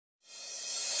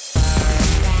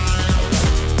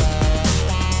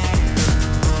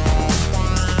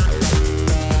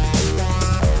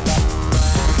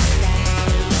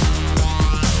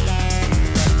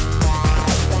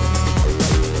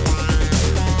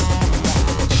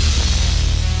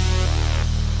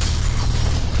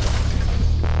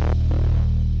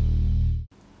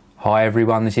Hi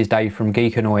everyone, this is Dave from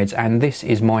Geekanoids and this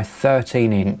is my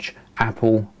 13-inch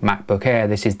Apple MacBook Air.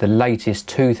 This is the latest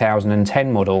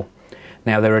 2010 model.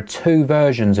 Now there are two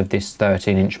versions of this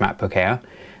 13-inch MacBook Air.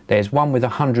 There's one with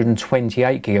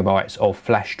 128GB of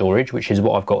flash storage, which is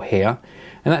what I've got here,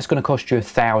 and that's going to cost you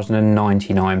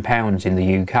 £1,099 in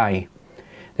the UK.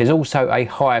 There's also a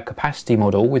higher capacity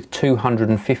model with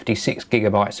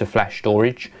 256GB of flash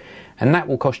storage, and that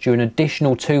will cost you an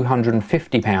additional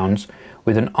 £250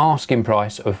 with an asking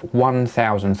price of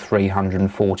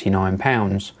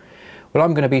 £1,349. Well,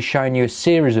 I'm going to be showing you a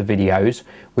series of videos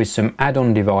with some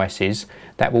add-on devices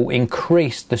that will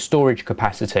increase the storage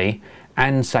capacity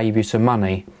and save you some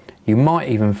money. You might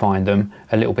even find them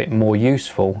a little bit more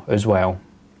useful as well.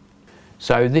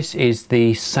 So this is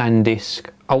the Sandisk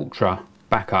Ultra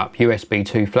backup USB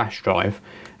 2 flash drive,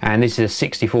 and this is a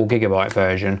 64GB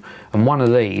version, and one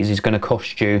of these is going to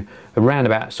cost you around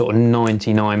about sort of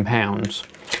 £99.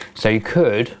 So you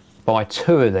could buy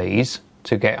two of these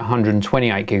to get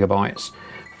 128GB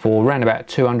for around about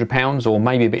 £200, or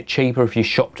maybe a bit cheaper if you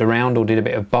shopped around or did a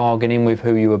bit of bargaining with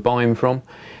who you were buying from,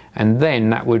 and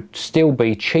then that would still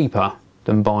be cheaper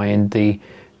than buying the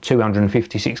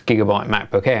 256GB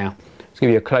MacBook Air. Let's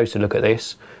give you a closer look at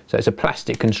this. So it's a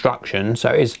plastic construction, so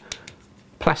it is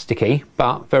plasticky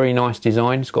but very nice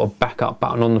design. It's got a backup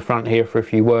button on the front here for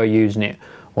if you were using it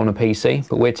on a PC,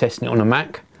 but we're testing it on a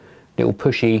Mac. Little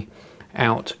pushy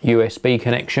out USB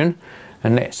connection,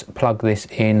 and let's plug this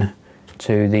in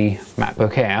to the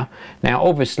MacBook Air. Now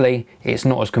obviously it's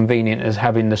not as convenient as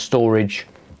having the storage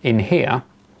in here,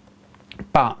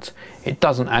 but it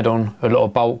doesn't add on a lot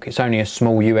of bulk. It's only a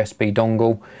small USB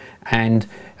dongle, and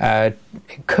it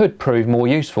could prove more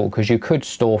useful because you could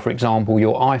store, for example,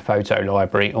 your iPhoto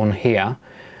library on here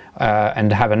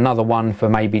and have another one for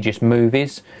maybe just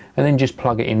movies, and then just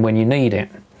plug it in when you need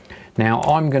it. Now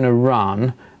I'm going to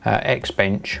run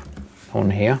Xbench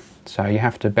on here, so you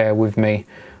have to bear with me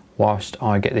whilst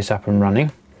I get this up and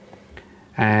running.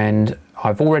 And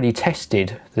I've already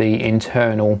tested the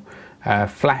internal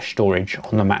flash storage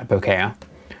on the MacBook Air,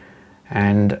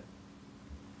 and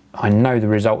I know the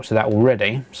results of that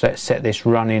already. So let's set this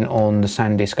running on the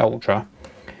Sandisk Ultra.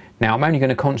 Now I'm only going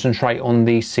to concentrate on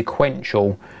the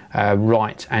sequential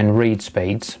write and read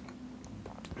speeds.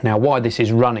 Now while this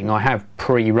is running, I have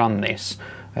pre-run this,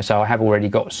 so I have already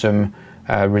got some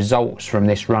results from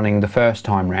this running the first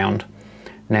time round.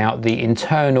 Now the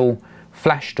internal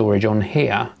flash storage on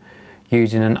here,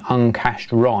 using an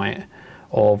uncached write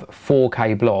of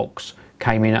 4K blocks,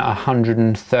 came in at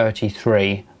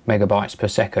 133 megabytes per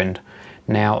second.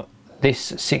 Now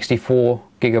this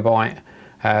 64GB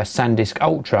Sandisk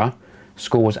Ultra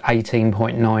scores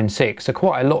 18.96, so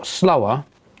quite a lot slower,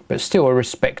 but still a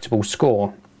respectable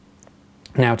score.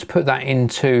 Now to put that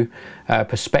into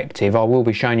perspective, I will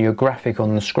be showing you a graphic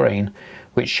on the screen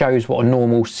which shows what a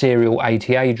normal serial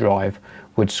ATA drive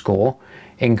would score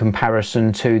in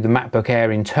comparison to the MacBook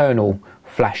Air internal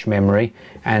flash memory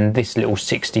and this little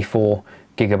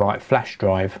 64GB flash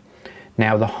drive.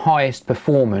 Now the highest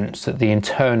performance that the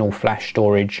internal flash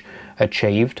storage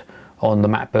achieved on the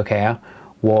MacBook Air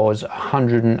was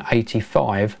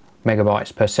 185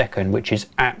 megabytes per second, which is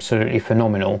absolutely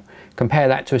phenomenal. Compare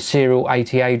that to a serial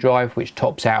ATA drive which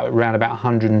tops out at around about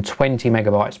 120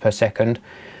 megabytes per second.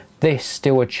 This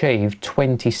still achieved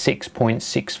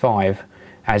 26.65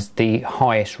 as the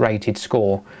highest rated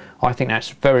score. I think that's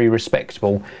very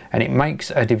respectable, and it makes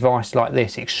a device like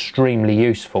this extremely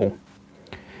useful.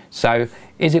 So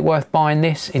is it worth buying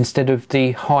this instead of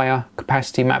the higher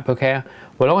capacity MacBook Air?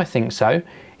 Well, I think so.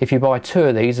 If you buy two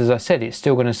of these, as I said, it's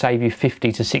still going to save you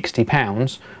 £50 to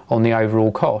 £60 on the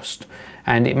overall cost,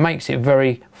 and it makes it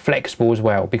very flexible as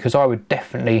well, because I would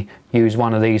definitely use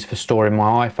one of these for storing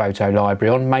my iPhoto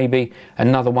library on, maybe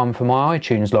another one for my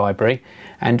iTunes library,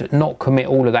 and not commit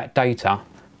all of that data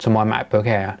to my MacBook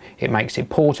Air. It makes it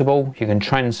portable, you can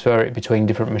transfer it between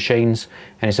different machines,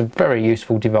 and it's a very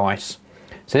useful device.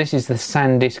 So this is the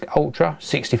Sandisk Ultra,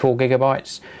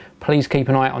 64GB. Please keep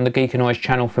an eye out on the Geekanoids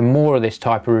channel for more of this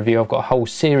type of review. I've got a whole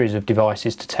series of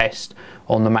devices to test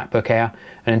on the MacBook Air.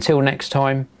 And until next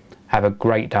time, have a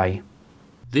great day.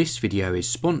 This video is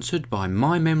sponsored by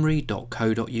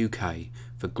mymemory.co.uk.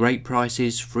 For great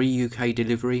prices, free UK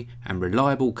delivery and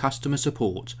reliable customer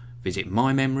support, visit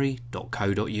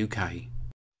mymemory.co.uk.